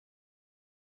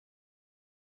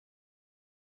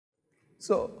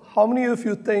So how many of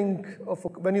you think of,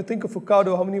 when you think of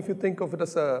Ocado, how many of you think of it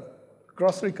as a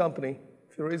grocery company?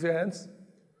 If you raise your hands.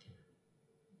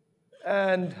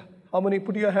 And how many,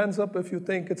 put your hands up if you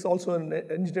think it's also an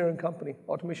engineering company,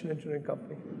 automation engineering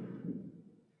company.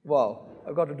 Wow,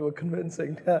 I've got to do a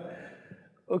convincing.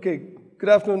 Okay, good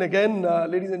afternoon again,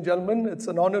 ladies and gentlemen. It's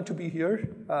an honor to be here.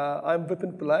 I'm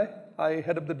Vipin Pillai. I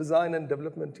head up the design and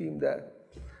development team there.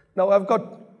 Now, I've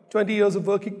got 20 years of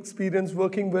work experience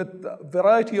working with a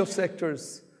variety of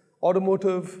sectors: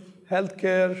 automotive,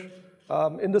 healthcare,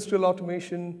 industrial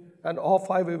automation, and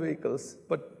off-highway vehicles.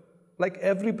 But like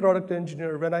every product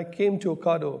engineer, when I came to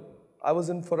Ocado, I was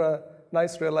in for a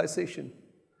nice realization.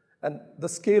 And the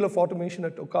scale of automation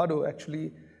at Ocado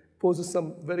actually poses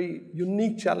some very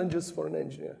unique challenges for an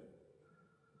engineer.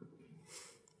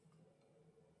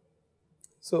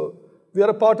 So we are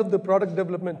a part of the product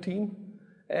development team,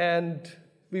 and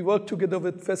we work together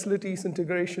with facilities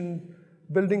integration,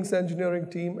 buildings engineering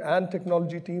team, and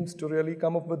technology teams to really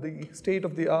come up with the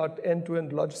state-of-the-art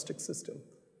end-to-end logistics system.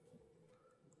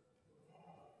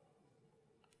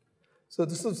 So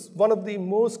this is one of the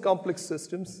most complex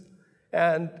systems,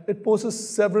 and it poses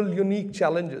several unique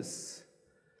challenges.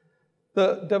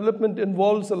 The development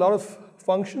involves a lot of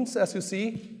functions, as you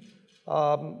see: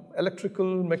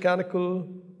 electrical, mechanical,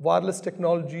 wireless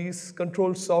technologies,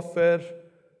 control software,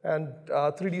 and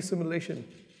 3D simulation.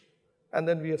 And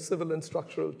then we have civil and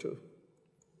structural too.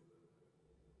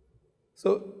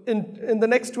 So in the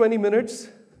next 20 minutes,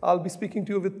 I'll be speaking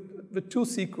to you with two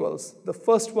sequels. The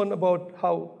first one about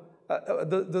how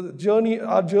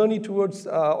our journey towards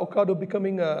Ocado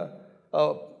becoming a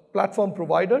platform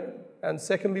provider. And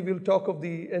secondly, we'll talk of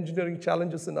the engineering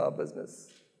challenges in our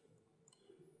business.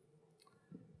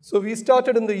 So we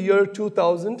started in the year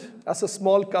 2000 as a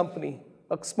small company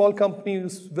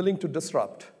who's willing to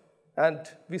disrupt. And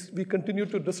we continue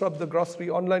to disrupt the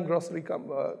online grocery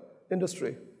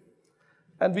industry.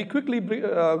 And we quickly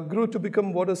grew to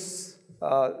become what is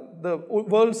the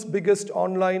world's biggest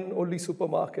online-only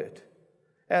supermarket.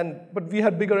 But we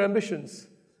had bigger ambitions.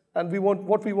 And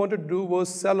what we wanted to do was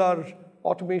sell our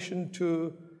automation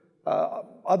to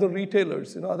other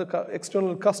retailers, other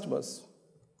external customers.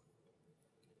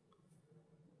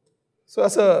 So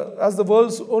as the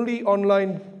world's only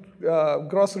online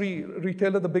grocery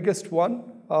retailer, the biggest one,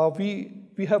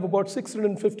 we have about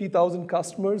 650,000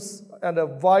 customers and a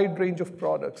wide range of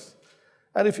products.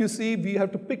 And if you see, we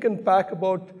have to pick and pack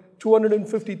about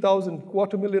 250,000,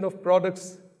 250,000 of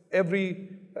products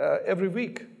every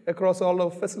week across all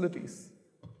our facilities.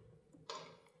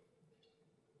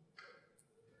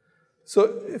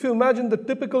 So if you imagine the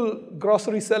typical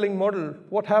grocery selling model,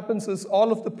 what happens is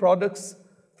all of the products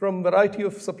from a variety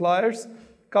of suppliers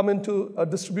come into a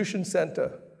distribution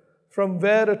center, from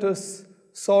where it is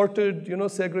sorted,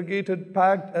 segregated,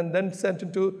 packed, and then sent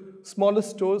into smaller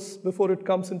stores before it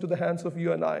comes into the hands of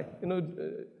you and I,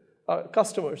 our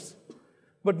customers.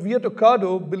 But we at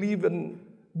Ocado believe in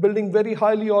building very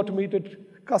highly automated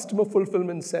customer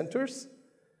fulfillment centers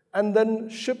and then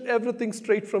ship everything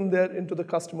straight from there into the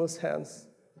customer's hands.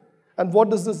 And what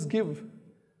does this give?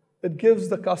 It gives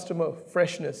the customer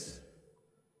freshness.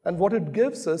 And what it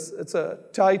gives us, it's a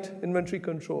tight inventory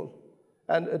control.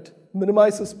 And it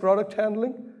minimizes product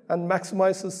handling and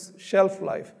maximizes shelf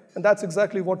life. And that's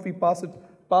exactly what we pass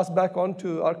back on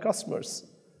to our customers.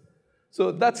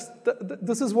 So this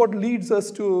is what leads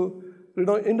us to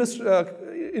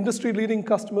industry-leading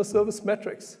customer service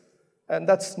metrics. And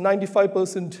that's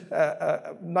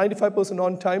 95%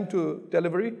 on time to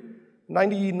delivery,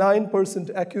 99%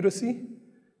 accuracy,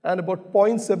 and about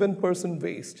 0.7%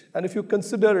 waste. And if you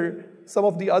consider some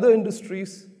of the other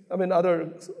industries,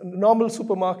 other normal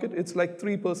supermarket, it's like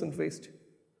 3% waste.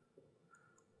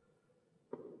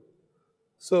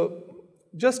 So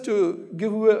just to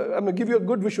give you a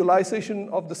good visualization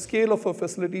of the scale of our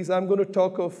facilities, I'm going to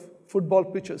talk of football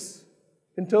pitches,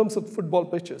 in terms of football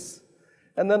pitches.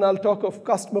 And then I'll talk of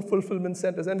customer fulfillment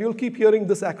centers. And you'll keep hearing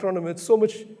this acronym. It's so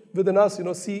much within us,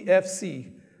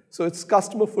 CFC. So it's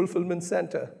Customer Fulfillment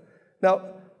Center.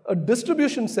 Now, a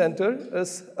distribution center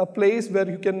is a place where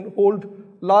you can hold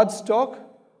large stock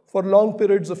for long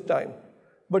periods of time.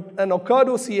 But an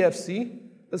Ocado CFC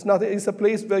is a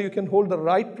place where you can hold the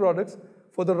right products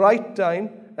for the right time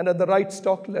and at the right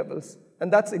stock levels.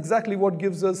 And that's exactly what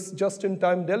gives us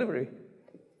just-in-time delivery.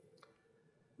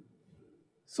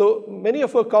 So many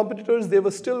of our competitors, they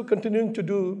were still continuing to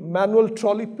do manual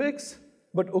trolley picks,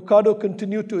 but Ocado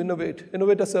continued to innovate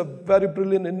as a very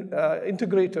brilliant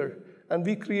integrator. And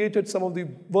we created some of the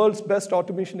world's best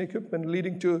automation equipment,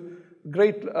 leading to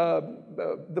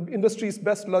the industry's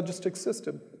best logistics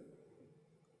system.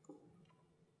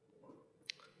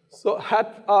 So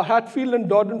our Hatfield and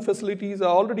Dordon facilities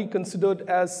are already considered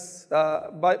as,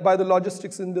 by the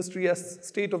logistics industry as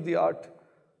state-of-the-art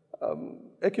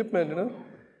equipment,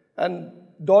 And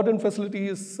Dordon facility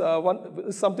is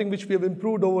something which we have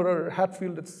improved over our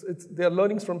Hatfield. They are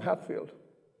learnings from Hatfield.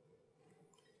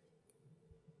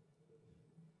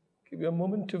 Give you a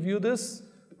moment to view this.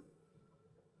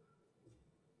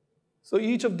 So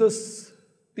each of these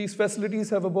facilities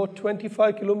have about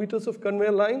 25 kilometers of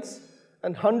conveyor lines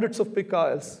and hundreds of pick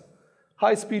aisles,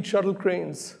 high-speed shuttle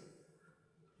cranes.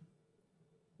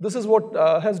 This is what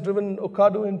has driven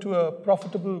Ocado into a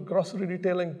profitable grocery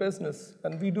retailing business.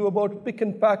 And we do pick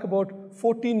and pack about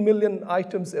 14 million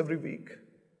items every week.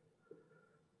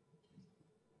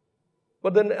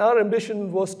 But then our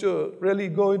ambition was to really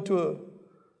go into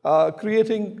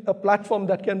creating a platform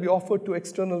that can be offered to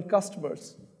external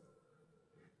customers.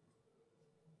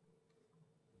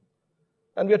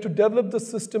 And we had to develop the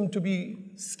system to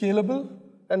be scalable,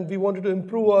 and we wanted to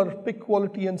improve our pick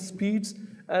quality and speeds,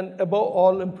 and above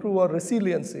all, improve our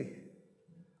resiliency.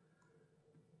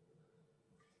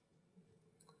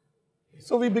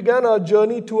 So we began our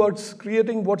journey towards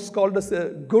creating what's called as a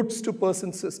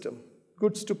goods-to-person system.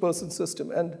 Goods-to-person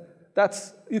system. And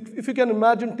that's, if you can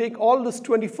imagine, take all this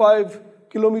 25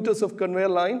 kilometers of conveyor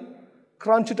line,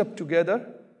 crunch it up together,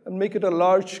 and make it a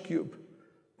large cube.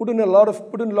 Put in a lot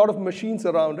of machines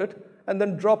around it, and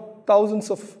then drop thousands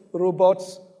of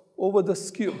robots over this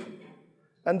cube.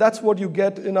 And that's what you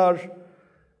get in our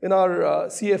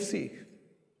CFC,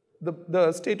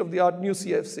 the state-of-the-art new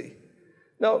CFC.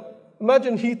 Now,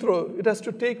 imagine Heathrow. It has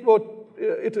to take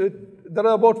there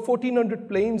are about 1,400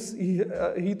 planes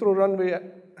Heathrow runway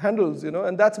handles,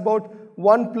 and that's about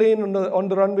one plane on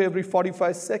the runway every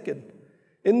 45 seconds.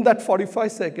 In that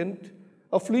 45 seconds,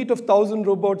 a fleet of 1,000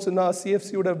 robots in our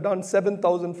CFC would have done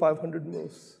 7,500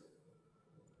 moves.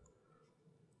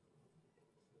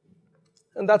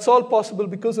 And that's all possible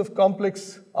because of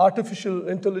complex artificial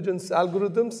intelligence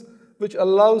algorithms, which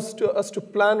allows us to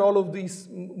plan all of these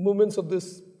movements of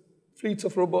these fleets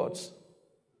of robots.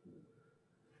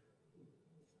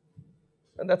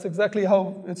 And that's exactly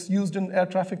how it's used in air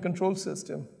traffic control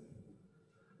system.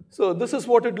 So this is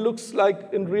what it looks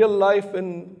like in real life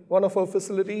in one of our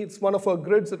facilities. It's one of our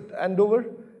grids at Andover.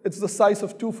 It's the size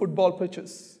of 2 football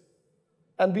pitches.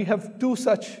 And we have 2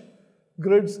 such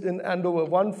grids in Andover,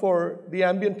 one for the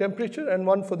ambient temperature and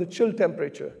one for the chill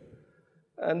temperature.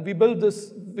 And we built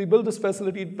this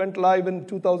facility. It went live in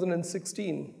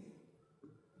 2016.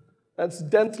 And it's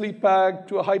densely packed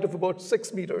to a height of about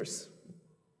 6 meters.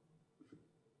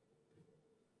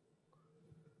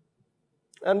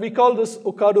 And we call this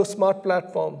Ocado Smart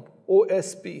Platform,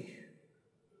 OSP,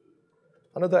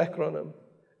 another acronym.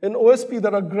 In OSP,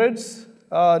 there are grids,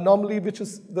 normally, which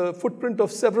is the footprint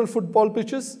of several football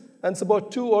pitches, and it's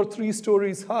about 2 or 3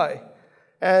 stories high.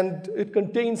 And it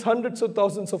contains hundreds of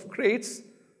thousands of crates,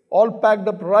 all packed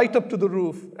up right up to the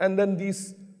roof, and then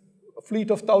these fleet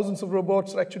of thousands of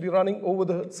robots are actually running over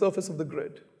the surface of the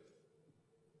grid.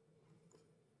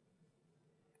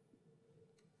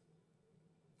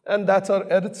 And that's our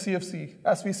Erith CFC.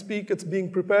 As we speak, it's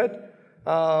being prepared.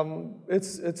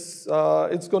 It's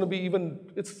going to be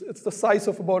it's the size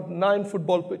of about 9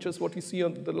 football pitches, what you see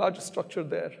on the largest structure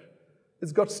there.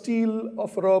 It's got steel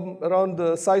of around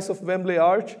the size of Wembley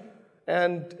Arch.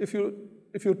 And if you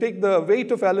take the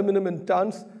weight of aluminum in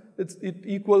tons, it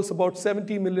equals about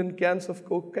 70 million cans of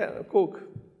Coke.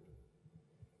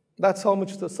 That's how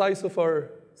much the size of our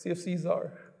CFCs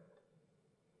are.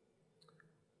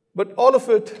 But all of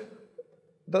it,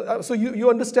 so you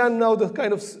understand now the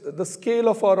kind of the scale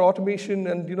of our automation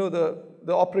and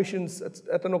the operations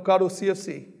at an Ocado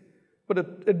CFC. But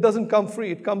it doesn't come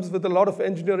free. It comes with a lot of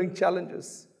engineering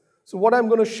challenges. So what I'm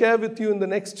going to share with you in the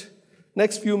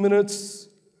next few minutes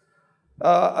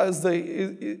are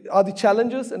the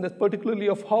challenges, and particularly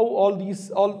of how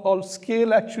all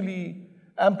scale actually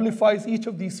amplifies each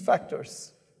of these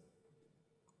factors.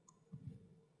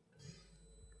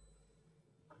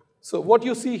 So what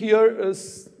you see here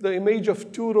is the image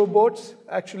of 2 robots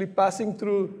actually passing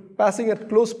at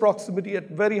close proximity at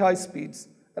very high speeds,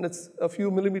 and it's a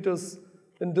few millimeters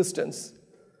in distance.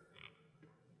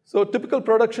 So typical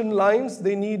production lines,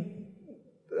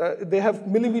 they have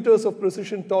millimeters of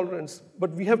precision tolerance,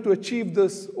 but we have to achieve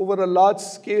this over a large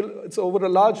scale. It's over a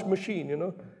large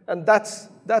machine, and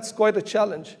that's quite a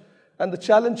challenge. And the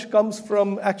challenge comes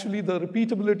from actually the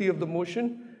repeatability of the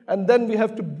motion. And then we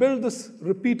have to build this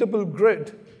repeatable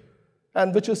grid,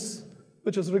 and which is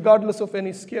regardless of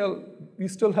any scale, we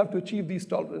still have to achieve these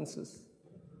tolerances.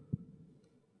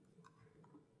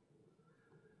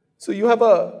 So you have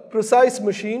a precise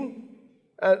machine,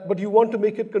 but you want to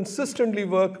make it consistently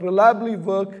work, reliably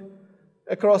work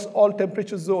across all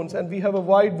temperature zones. And we have a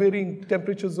wide varying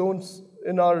temperature zones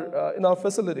in our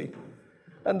facility.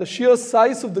 And the sheer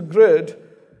size of the grid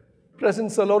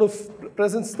presents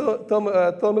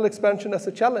thermal expansion as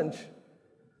a challenge,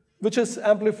 which is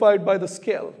amplified by the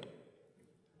scale.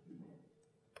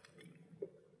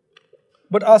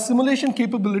 But our simulation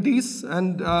capabilities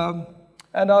and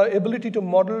our ability to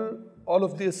model all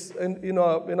of this in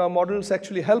our models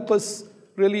actually help us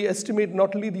really estimate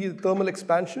not only the thermal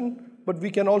expansion, but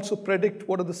we can also predict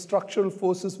what are the structural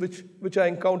forces which are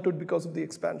encountered because of the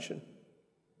expansion.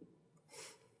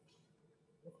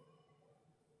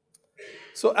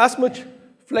 So as much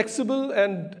flexible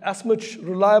and as much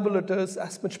reliable it is,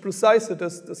 as much precise it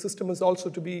is, the system is also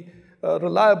to be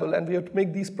reliable, and we have to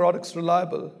make these products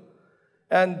reliable.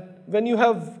 And when you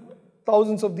have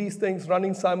thousands of these things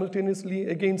running simultaneously,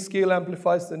 again, scale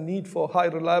amplifies the need for high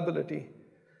reliability.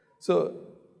 So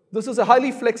this is a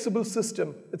highly flexible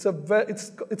system. It's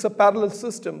a parallel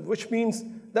system, which means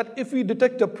that if we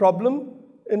detect a problem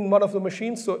in one of the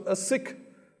machines, so a sick,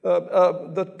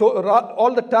 all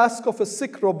the tasks of a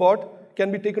sick robot can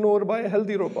be taken over by a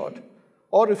healthy robot.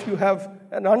 Or if you have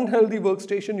an unhealthy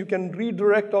workstation, you can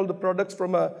redirect all the products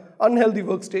from an unhealthy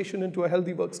workstation into a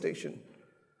healthy workstation.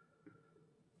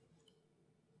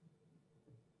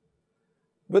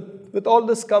 With all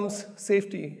this comes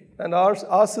safety, and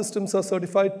our systems are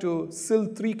certified to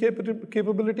SIL 3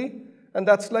 capability, and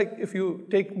that's like if you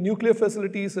take nuclear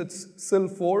facilities, it's SIL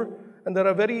 4, and there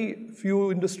are very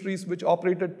few industries which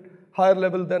operate at higher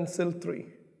level than SIL 3,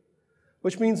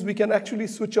 which means we can actually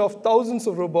switch off thousands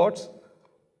of robots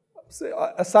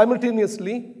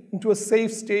simultaneously into a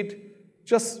safe state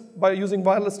just by using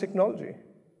wireless technology.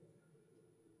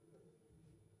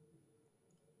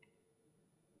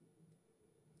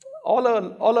 All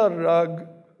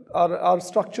our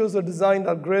structures are designed,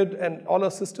 our grid, and all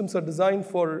our systems are designed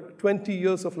for 20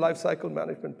 years of lifecycle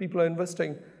management. People are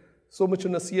investing so much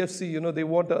in a CFC, they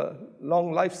want a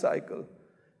long life cycle.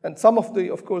 And some of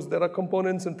course, there are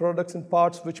components and products and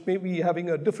parts which may be having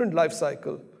a different life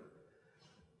cycle.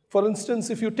 For instance,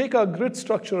 if you take our grid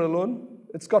structure alone,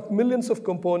 it's got millions of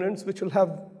components which will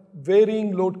have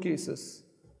varying load cases,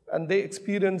 and they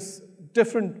experience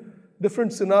different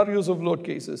scenarios of load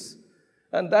cases.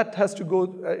 And that has to go,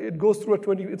 it goes through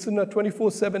it's in a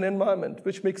 24/7 environment,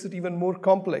 which makes it even more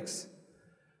complex.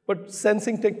 But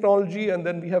sensing technology, and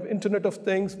then we have Internet of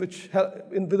Things, which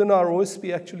within our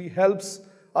OSP actually helps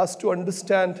us to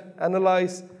understand,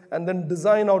 analyze, and then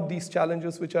design out these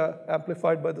challenges which are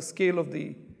amplified by the scale of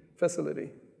the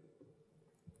facility.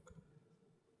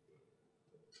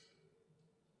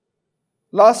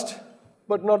 Last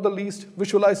but not the least,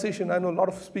 visualization. I know a lot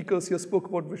of speakers here spoke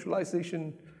about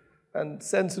visualization and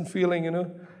sense and feeling,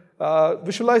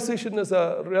 Visualization is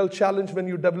a real challenge when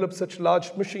you develop such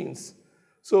large machines.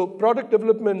 So product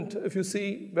development, if you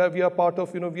see where we are part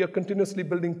of, we are continuously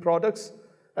building products,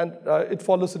 and it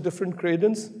follows a different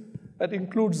cadence. That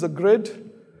includes the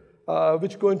grid,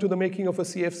 which go into the making of a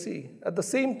CFC. At the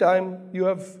same time, you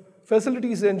have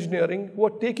facilities engineering who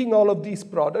are taking all of these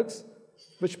products,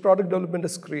 which product development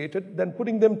has created, then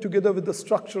putting them together with the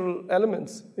structural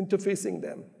elements, interfacing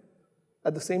them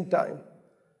at the same time.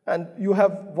 And you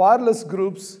have wireless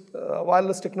groups,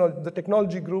 the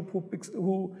technology group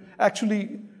who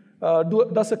actually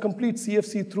does a complete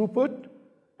CFC throughput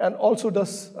and also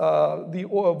does the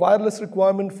wireless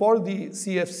requirement for the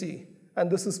CFC.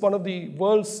 And this is one of the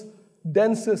world's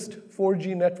densest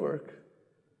 4G network.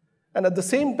 And at the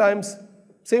same time,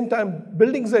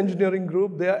 buildings engineering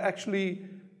group, they are actually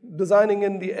designing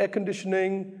in the air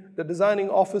conditioning, they're designing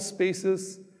office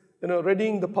spaces,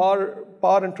 readying the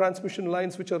power and transmission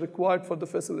lines which are required for the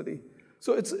facility.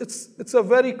 So it's a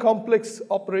very complex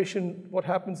operation, what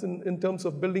happens in terms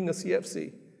of building a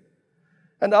CFC.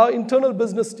 And our internal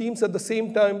business teams at the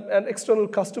same time, and external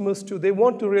customers too, they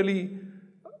want to really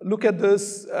look at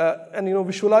this and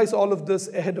visualize all of this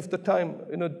ahead of the time,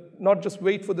 not just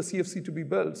wait for the CFC to be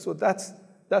built. So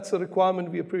that's a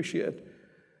requirement we appreciate.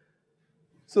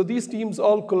 So these teams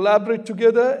all collaborate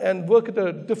together and work at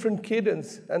a different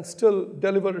cadence and still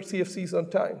deliver CFCs on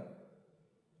time.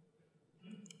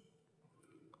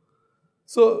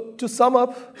 So to sum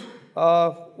up,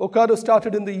 Ocado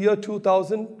started in the year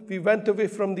 2000. We went away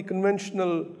from the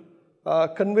conventional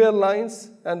conveyor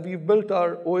lines, and we built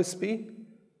our OSP,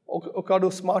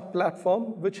 Ocado Smart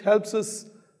Platform, which helps us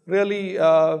really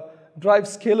drive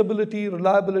scalability,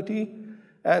 reliability,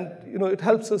 and it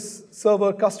helps us serve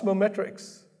our customer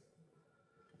metrics.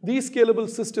 These scalable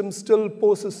systems still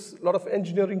poses a lot of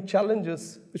engineering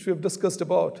challenges, which we have discussed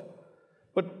about.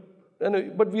 But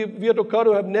but we at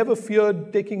Ocado have never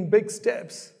feared taking big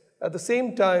steps. At the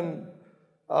same time,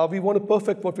 we want to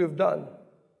perfect what we've done.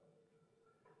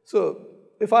 So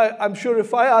I'm sure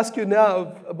if I ask you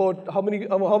now about how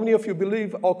many of you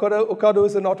believe Ocado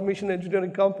is an automation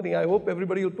engineering company, I hope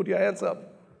everybody will put your hands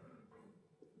up.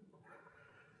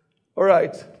 All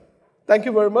right. Thank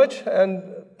you very much, and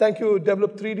thank you,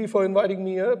 DEVELOP3D, for inviting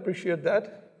me here. Appreciate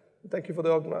that. Thank you for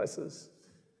the organizers.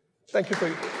 Thank you for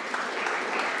your